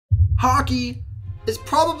Hockey is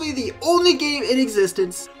probably the only game in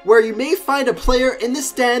existence where you may find a player in the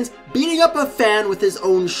stands beating up a fan with his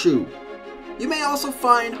own shoe. You may also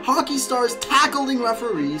find hockey stars tackling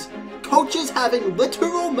referees, coaches having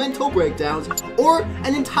literal mental breakdowns, or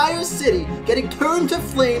an entire city getting turned to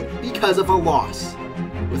flame because of a loss.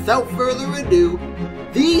 Without further ado,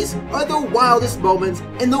 these are the wildest moments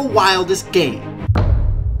in the wildest game.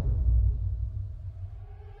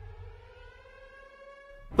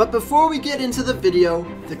 But before we get into the video,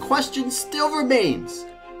 the question still remains.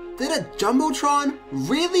 Did a Jumbotron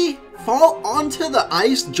really fall onto the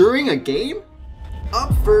ice during a game?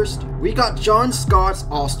 Up first, we got John Scott's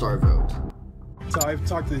All-Star vote. So I've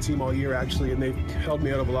talked to the team all year actually, and they've held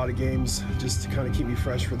me out of a lot of games just to kind of keep me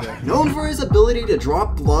fresh for the... Known for his ability to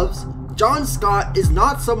drop gloves, John Scott is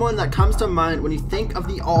not someone that comes to mind when you think of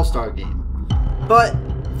the All-Star game. But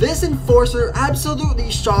this enforcer absolutely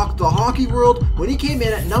shocked the hockey world when he came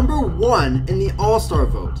in at #1 in the All-Star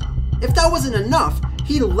vote. If that wasn't enough,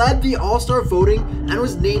 he led the All-Star voting and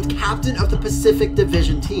was named captain of the Pacific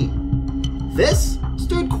Division team. This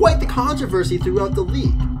stirred quite the controversy throughout the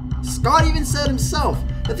league. Scott even said himself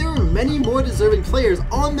that there were many more deserving players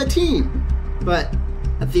on the team. But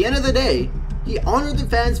at the end of the day, he honored the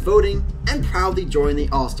fans' voting and proudly joined the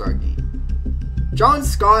All-Star game. John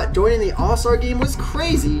Scott joining the All-Star game was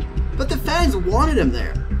crazy, but the fans wanted him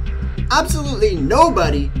there. Absolutely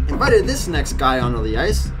nobody invited this next guy onto the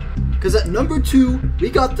ice, because at #2, we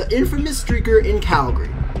got the infamous streaker in Calgary.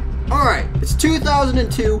 Alright, it's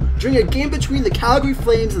 2002 during a game between the Calgary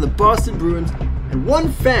Flames and the Boston Bruins, and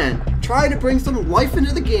one fan tried to bring some life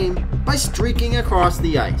into the game by streaking across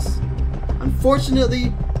the ice.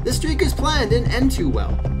 Unfortunately, the streaker's plan didn't end too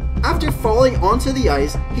well. After falling onto the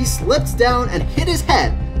ice, he slipped down and hit his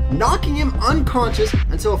head, knocking him unconscious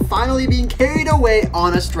until finally being carried away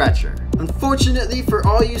on a stretcher. Unfortunately for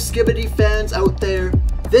all you Skibbity fans out there,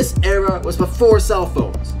 this era was before cell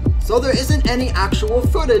phones, so there isn't any actual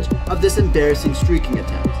footage of this embarrassing streaking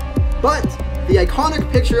attempt. But the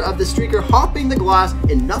iconic picture of the streaker hopping the glass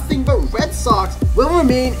in nothing but red socks will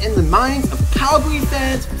remain in the minds of Calgary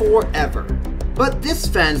fans forever. But this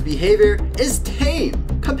fan's behavior is tame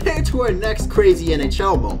compared to our next crazy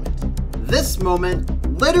NHL moment. This moment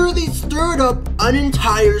literally stirred up an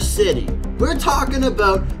entire city. We're talking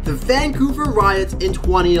about the Vancouver riots in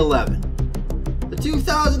 2011. The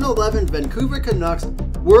 2011 Vancouver Canucks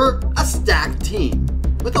were a stacked team.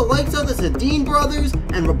 With the likes of the Sedin brothers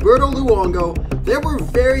and Roberto Luongo, there were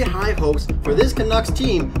very high hopes for this Canucks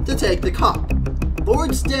team to take the cup.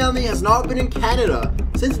 Lord Stanley has not been in Canada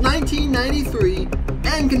since 1993,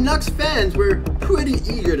 and Canucks fans were pretty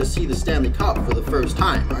eager to see the Stanley Cup for the first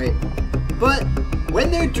time, right? But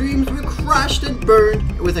when their dreams were crushed and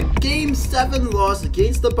burned with a Game 7 loss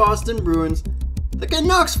against the Boston Bruins, the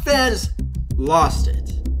Canucks fans lost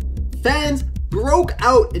it. Fans broke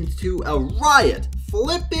out into a riot,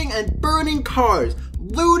 flipping and burning cars,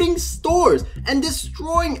 looting stores, and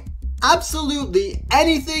destroying absolutely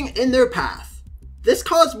anything in their path. This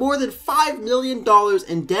caused more than $5 million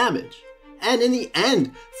in damage, and in the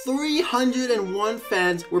end, 301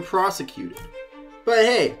 fans were prosecuted. But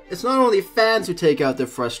hey, it's not only fans who take out their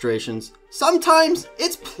frustrations, sometimes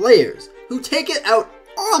it's players who take it out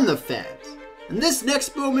on the fans. And this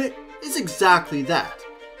next moment is exactly that.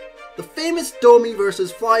 The famous Domi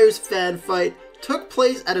vs Flyers fan fight took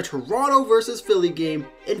place at a Toronto vs Philly game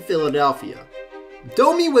in Philadelphia.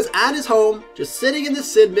 Domi was at his home, just sitting in the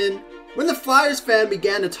sin bin, when the Flyers fan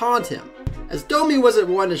began to taunt him. As Domi wasn't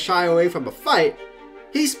one to shy away from a fight,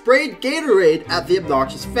 he sprayed Gatorade at the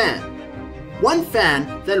obnoxious fan. One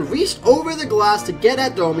fan then reached over the glass to get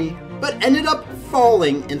at Domi, but ended up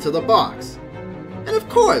falling into the box. And of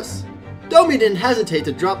course, Domi didn't hesitate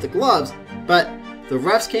to drop the gloves, but the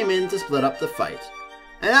refs came in to split up the fight.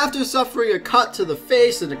 And after suffering a cut to the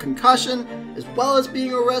face and a concussion, as well as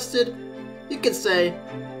being arrested, you could say,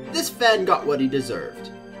 this fan got what he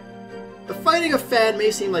deserved. But fighting a fan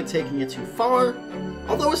may seem like taking it too far,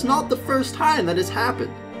 although it's not the first time that it's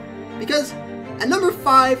happened. Because at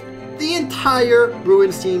 #5, the entire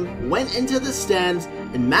Bruins team went into the stands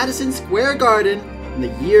in Madison Square Garden in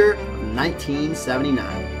the year of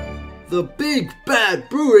 1979. The Big Bad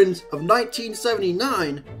Bruins of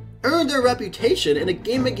 1979 earned their reputation in a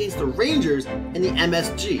game against the Rangers in the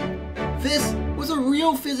MSG. This was a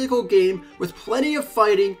real physical game with plenty of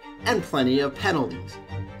fighting and plenty of penalties.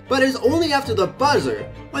 But it was only after the buzzer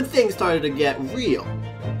when things started to get real.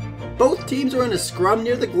 Both teams were in a scrum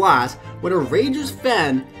near the glass when a Rangers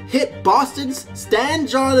fan hit Boston's Stan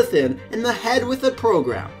Jonathan in the head with a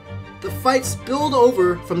program. The fight spilled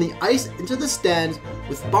over from the ice into the stands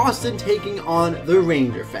with Boston taking on the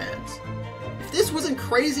Ranger fans. If this wasn't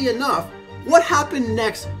crazy enough, what happened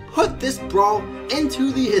next put this brawl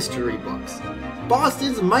into the history books.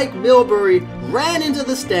 Boston's Mike Milbury ran into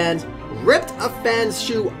the stands, ripped a fan's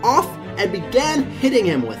shoe off, and began hitting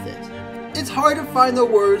him with it. It's hard to find the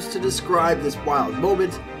words to describe this wild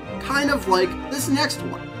moment, kind of like this next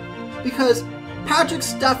one, because Patrick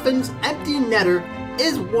Steffen's empty netter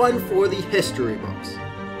is one for the history books.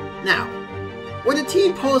 Now, when a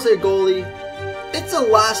team pulls their goalie, it's a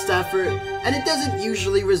last effort and it doesn't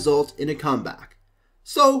usually result in a comeback.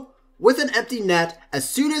 So, with an empty net, as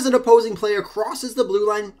soon as an opposing player crosses the blue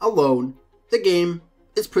line alone, the game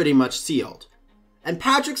is pretty much sealed. And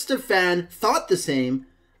Patrick Steffen thought the same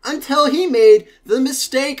until he made the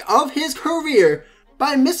mistake of his career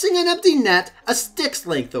by missing an empty net a stick's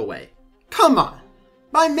length away. Come on,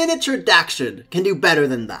 my miniature Daction can do better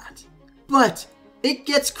than that. But it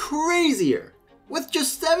gets crazier. With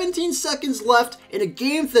just 17 seconds left in a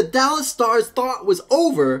game the Dallas Stars thought was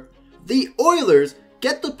over, the Oilers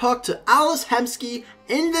get the puck to Ales Hemsky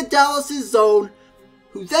in the Dallas' zone,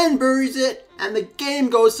 who then buries it and the game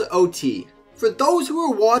goes to OT. For those who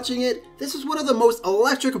are watching it, this is one of the most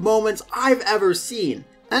electric moments I've ever seen.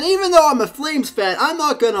 And even though I'm a Flames fan, I'm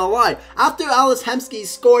not gonna lie, after Ales Hemsky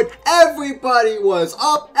scored, everybody was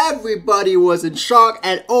up, everybody was in shock,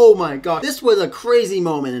 and oh my god, this was a crazy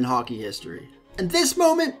moment in hockey history. And this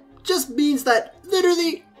moment just means that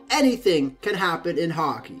literally anything can happen in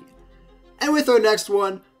hockey. And with our next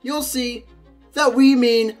one, you'll see that we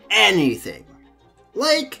mean anything.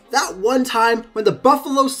 Like that one time when the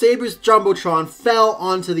Buffalo Sabres Jumbotron fell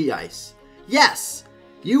onto the ice. Yes,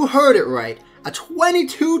 you heard it right. A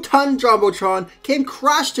 22-ton Jumbotron came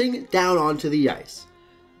crashing down onto the ice.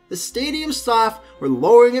 The stadium staff were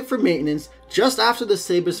lowering it for maintenance just after the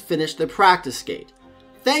Sabres finished their practice skate.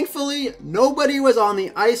 Thankfully, nobody was on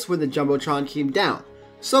the ice when the Jumbotron came down.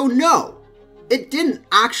 So no, it didn't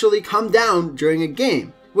actually come down during a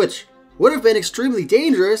game, which would have been extremely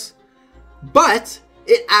dangerous, but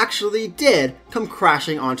it actually did come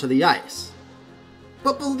crashing onto the ice.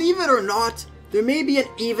 But believe it or not, there may be an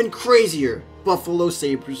even crazier Buffalo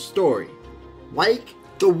Sabres story, like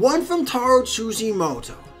the one from Taro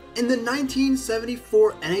Tsujimoto. In the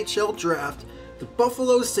 1974 NHL draft, the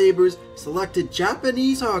Buffalo Sabres selected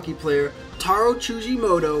Japanese hockey player Taro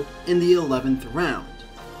Tsujimoto in the 11th round.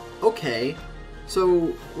 Okay, so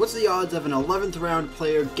what's the odds of an 11th round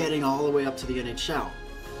player getting all the way up to the NHL?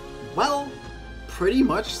 Well, pretty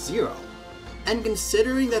much zero. And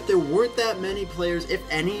considering that there weren't that many players, if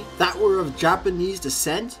any, that were of Japanese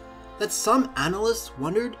descent, that some analysts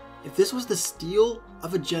wondered if this was the steal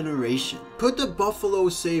of a generation. Could the Buffalo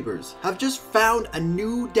Sabres have just found a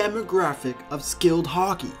new demographic of skilled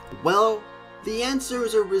hockey? Well, the answer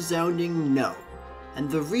is a resounding no. And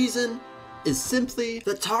the reason is simply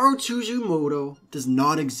that Taro Tsujimoto does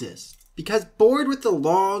not exist. Because bored with the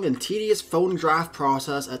long and tedious phone draft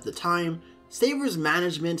process at the time, Sabres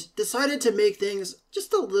management decided to make things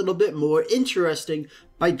just a little bit more interesting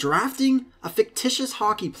by drafting a fictitious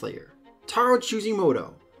hockey player, Taro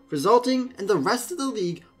Tsujimoto, resulting in the rest of the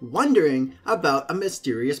league wondering about a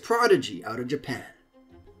mysterious prodigy out of Japan.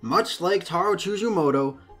 Much like Taro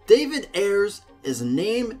Tsujimoto, David Ayres is a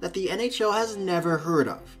name that the NHL has never heard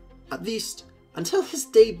of, at least until his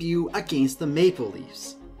debut against the Maple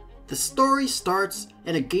Leafs. The story starts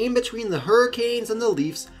in a game between the Hurricanes and the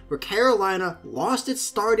Leafs where Carolina lost its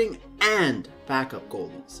starting and backup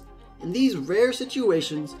goalies. In these rare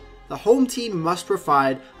situations, the home team must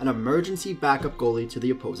provide an emergency backup goalie to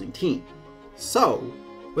the opposing team. So,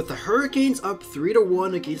 with the Hurricanes up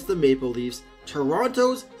 3-1 against the Maple Leafs,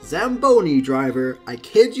 Toronto's Zamboni driver, I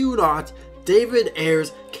kid you not, David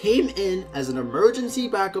Ayres came in as an emergency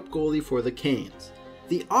backup goalie for the Canes.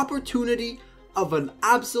 The opportunity of an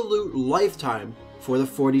absolute lifetime for the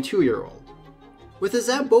 42-year-old. With a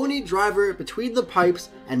Zamboni driver between the pipes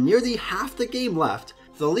and nearly half the game left,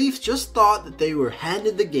 the Leafs just thought that they were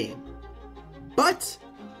handed the game. But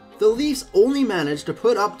the Leafs only managed to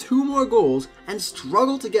put up 2 more goals and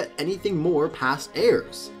struggled to get anything more past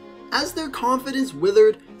Ayres. As their confidence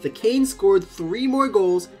withered, the Canes scored 3 more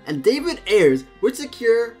goals and David Ayres would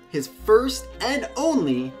secure his first and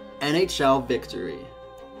only NHL victory.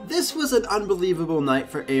 This was an unbelievable night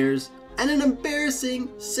for Ayres and an embarrassing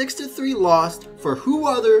 6-3 loss for who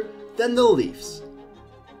other than the Leafs.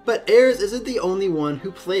 But Ayres isn't the only one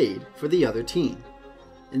who played for the other team.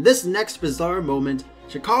 In this next bizarre moment,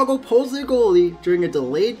 Chicago pulls their goalie during a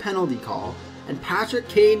delayed penalty call, and Patrick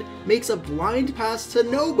Kane makes a blind pass to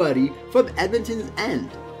nobody from Edmonton's end.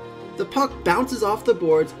 The puck bounces off the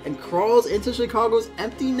boards and crawls into Chicago's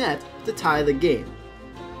empty net to tie the game.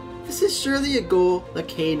 this is surely a goal that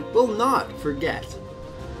Kane will not forget.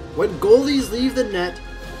 When goalies leave the net,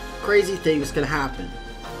 crazy things can happen,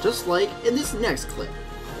 just like in this next clip.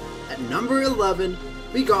 At number 11,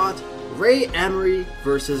 we got Ray Emery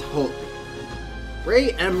versus Holtby.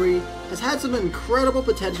 Ray Emery has had some incredible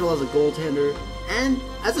potential as a goaltender, and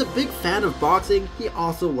as a big fan of boxing, he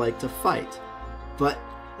also liked to fight. But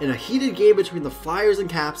in a heated game between the Flyers and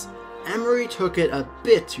Caps, Emery took it a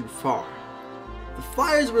bit too far. The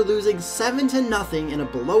Flyers were losing 7-0 in a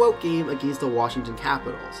blowout game against the Washington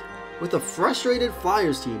Capitals. With a frustrated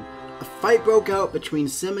Flyers team, a fight broke out between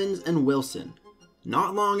Simmons and Wilson.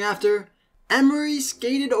 Not long after, Emery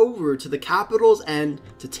skated over to the Capitals' end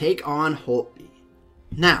to take on Holtby.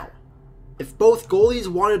 Now, if both goalies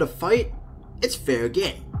wanted a fight, it's fair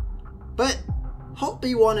game. But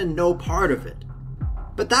Holtby wanted no part of it.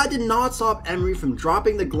 But that did not stop Emery from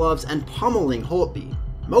dropping the gloves and pummeling Holtby.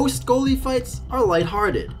 Most goalie fights are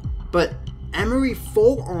lighthearted, but Emery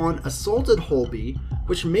full-on assaulted Holtby,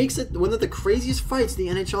 which makes it one of the craziest fights the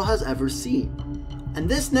NHL has ever seen. And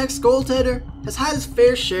this next goaltender has had his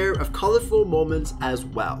fair share of colorful moments as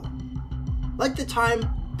well. Like the time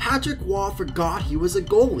Patrick Waugh forgot he was a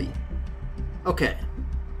goalie. Okay,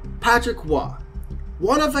 Patrick Waugh,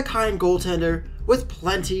 one-of-a-kind goaltender with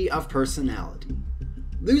plenty of personality.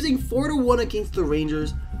 Losing 4-1 against the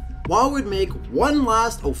Rangers, Waugh would make one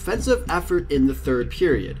last offensive effort in the third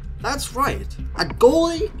period. That's right, a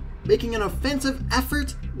goalie making an offensive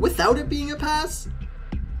effort without it being a pass?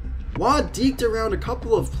 Waugh deked around a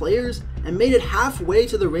couple of players and made it halfway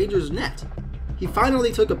to the Rangers' net. He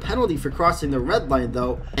finally took a penalty for crossing the red line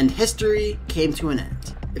though, and history came to an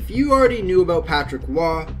end. If you already knew about Patrick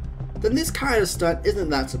Waugh, then this kind of stunt isn't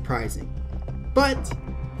that surprising. But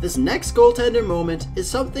this next goaltender moment is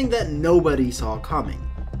something that nobody saw coming.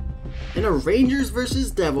 In a Rangers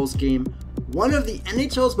vs Devils game, one of the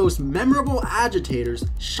NHL's most memorable agitators,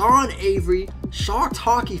 Sean Avery, shocked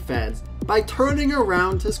hockey fans by turning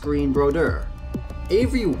around to screen Brodeur.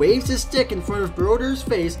 Avery waved his stick in front of Brodeur's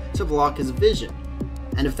face to block his vision.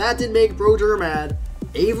 And if that didn't make Brodeur mad,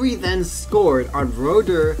 Avery then scored on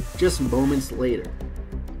Brodeur just moments later.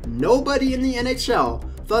 Nobody in the NHL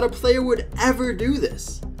thought a player would ever do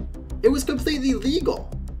this. It was completely legal,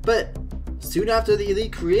 but soon after the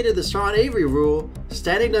league created the Sean Avery rule,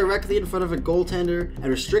 standing directly in front of a goaltender and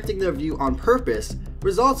restricting their view on purpose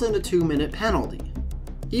results in a 2-minute penalty.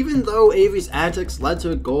 Even though Avery's antics led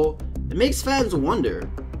to a goal, it makes fans wonder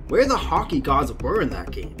where the hockey gods were in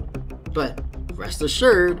that game. But rest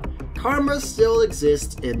assured, karma still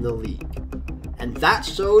exists in the league. And that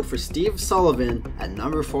showed for Steve Sullivan at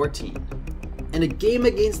number 14. In a game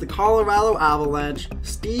against the Colorado Avalanche,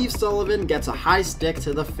 Steve Sullivan gets a high stick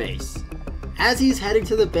to the face. As he's heading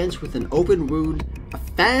to the bench with an open wound, a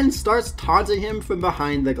fan starts taunting him from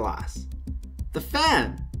behind the glass. The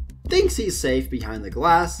fan thinks he's safe behind the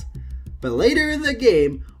glass, but later in the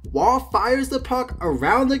game, Waugh fires the puck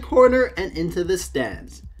around the corner and into the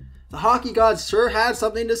stands. The hockey gods sure had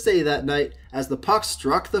something to say that night as the puck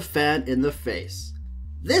struck the fan in the face.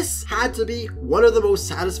 This had to be one of the most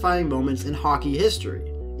satisfying moments in hockey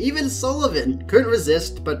history. Even Sullivan couldn't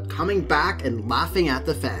resist but coming back and laughing at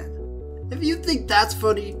the fan. If you think that's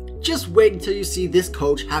funny, just wait until you see this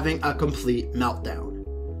coach having a complete meltdown.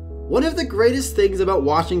 One of the greatest things about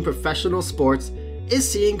watching professional sports is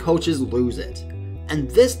seeing coaches lose it. And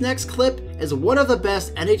this next clip is one of the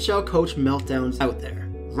best NHL coach meltdowns out there.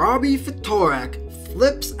 Robbie Ftorek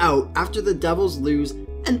flips out after the Devils lose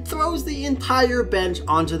and throws the entire bench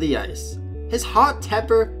onto the ice. His hot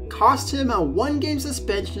temper cost him a 1-game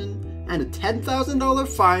suspension and a $10,000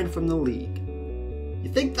 fine from the league. You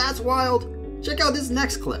think that's wild? Check out this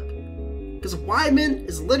next clip. Because Wyman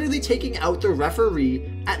is literally taking out the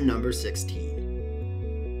referee at number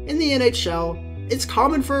 16. In the NHL, it's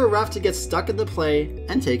common for a ref to get stuck in the play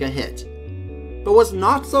and take a hit. But what's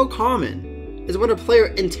not so common is when a player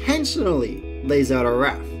intentionally lays out a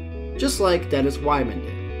ref, just like Dennis Wyman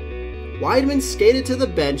did. Wyman skated to the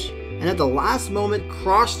bench and at the last moment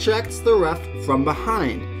cross-checked the ref from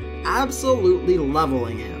behind, absolutely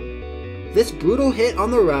leveling him. This brutal hit on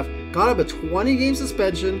the ref got him a 20-game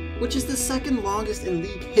suspension, which is the second longest in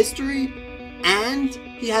league history, and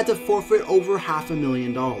he had to forfeit over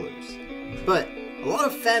 $500,000. But a lot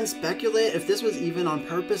of fans speculate if this was even on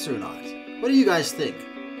purpose or not. What do you guys think?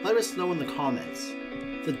 Let us know in the comments.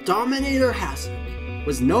 The Dominator Hasek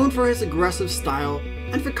was known for his aggressive style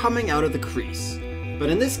and for coming out of the crease. But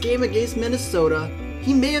in this game against Minnesota,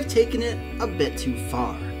 he may have taken it a bit too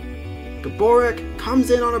far. Gaborik comes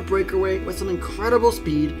in on a breakaway with some incredible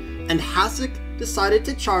speed, and Hasek decided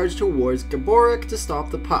to charge towards Gaborik to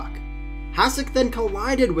stop the puck. Hasek then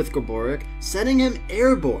collided with Gaborik, sending him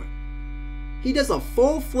airborne. He does a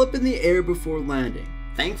full flip in the air before landing.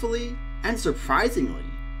 Thankfully, and surprisingly,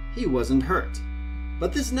 he wasn't hurt.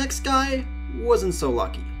 But this next guy wasn't so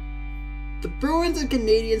lucky. The Bruins and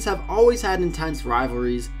Canadiens have always had intense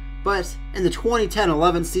rivalries, but in the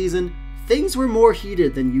 2010-11 season, things were more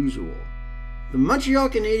heated than usual. The Montreal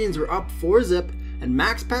Canadiens were up 4-0, and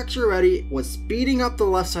Max Pacioretty was speeding up the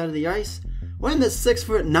left side of the ice when the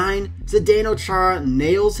 6'9" Zdeno Chara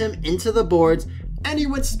nails him into the boards, and he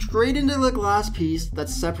went straight into the glass piece that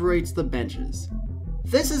separates the benches.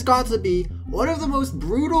 This has got to be one of the most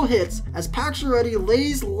brutal hits, as Pacioretty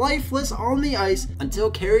lays lifeless on the ice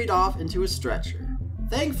until carried off into a stretcher.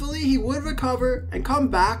 Thankfully, he would recover and come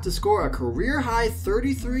back to score a career-high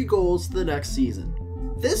 33 goals the next season.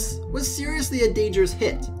 This was seriously a dangerous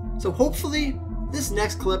hit, so hopefully this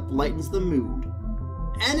next clip lightens the mood.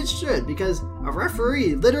 And it should, because a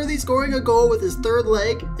referee literally scoring a goal with his third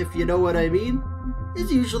leg, if you know what I mean,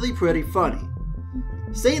 is usually pretty funny.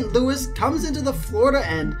 St. Louis comes into the Florida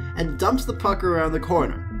end and dumps the puck around the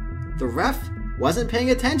corner. The ref wasn't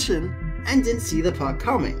paying attention and didn't see the puck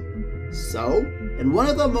coming. So, in one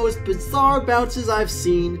of the most bizarre bounces I've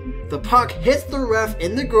seen, the puck hits the ref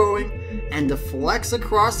in the groin and deflects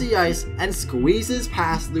across the ice and squeezes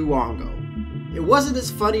past Luongo. It wasn't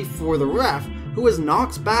as funny for the ref, who was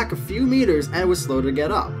knocked back a few meters and was slow to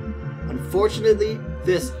get up. Unfortunately,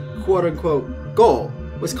 this quote-unquote goal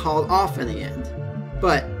was called off in the end.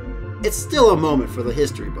 But it's still a moment for the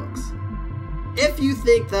history books. If you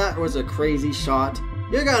think that was a crazy shot,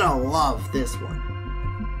 you're gonna love this one.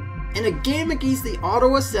 In a game against the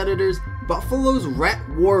Ottawa Senators, Buffalo's Rhett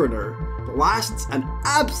Warrener blasts an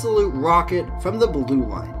absolute rocket from the blue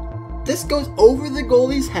line. This goes over the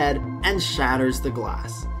goalie's head and shatters the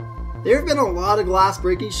glass. There have been a lot of glass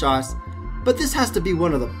breaking shots, but this has to be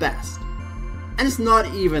one of the best. And it's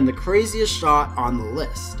not even the craziest shot on the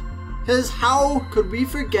list. Because how could we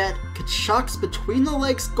forget Tkachuk's between the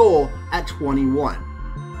legs goal at 21?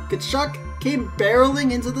 Tkachuk came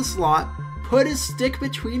barreling into the slot, put his stick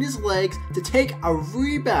between his legs to take a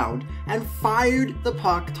rebound, and fired the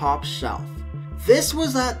puck top shelf. This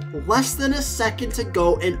was at less than a second to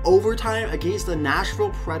go in overtime against the Nashville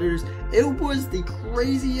Predators. It was the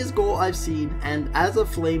craziest goal I've seen, and as a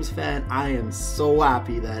Flames fan, I am so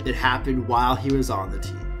happy that it happened while he was on the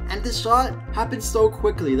team. And this shot happened so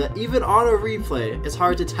quickly that even on a replay, it's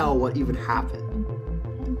hard to tell what even happened.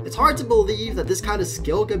 It's hard to believe that this kind of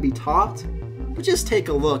skill can be taught, but just take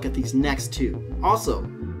a look at these next two. Also,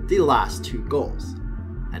 the last two goals.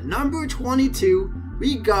 At number 22,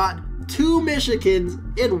 we got 2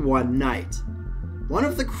 Michigans in one night. One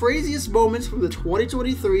of the craziest moments from the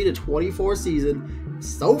 2023 to 24 season,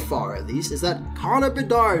 so far at least, is that Connor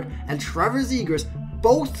Bedard and Trevor Zegras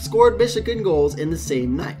both scored Michigan goals in the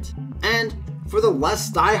same night. And for the less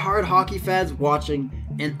die-hard hockey fans watching,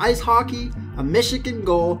 in ice hockey, a Michigan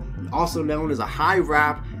goal, also known as a high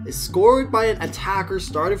wrap, is scored by an attacker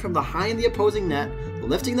starting from behind the opposing net,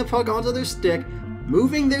 lifting the puck onto their stick,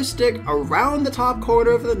 moving their stick around the top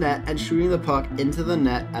corner of the net, and shooting the puck into the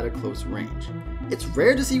net at a close range. It's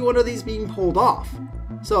rare to see one of these being pulled off.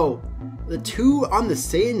 So, the 2 on the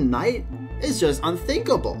same night is just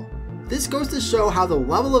unthinkable. This goes to show how the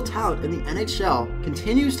level of talent in the NHL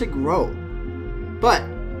continues to grow. But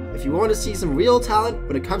if you want to see some real talent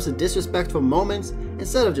when it comes to disrespectful moments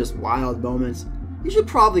instead of just wild moments, you should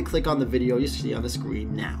probably click on the video you see on the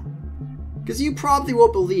screen now. Because you probably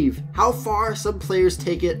won't believe how far some players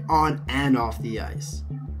take it on and off the ice.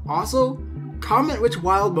 Also, comment which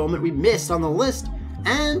wild moment we missed on the list,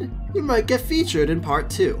 and you might get featured in part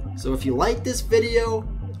 2. So if you like this video,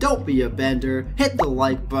 don't be a bender, hit the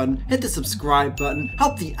like button, hit the subscribe button,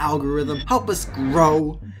 help the algorithm, help us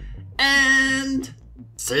grow, and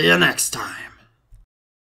see you next time.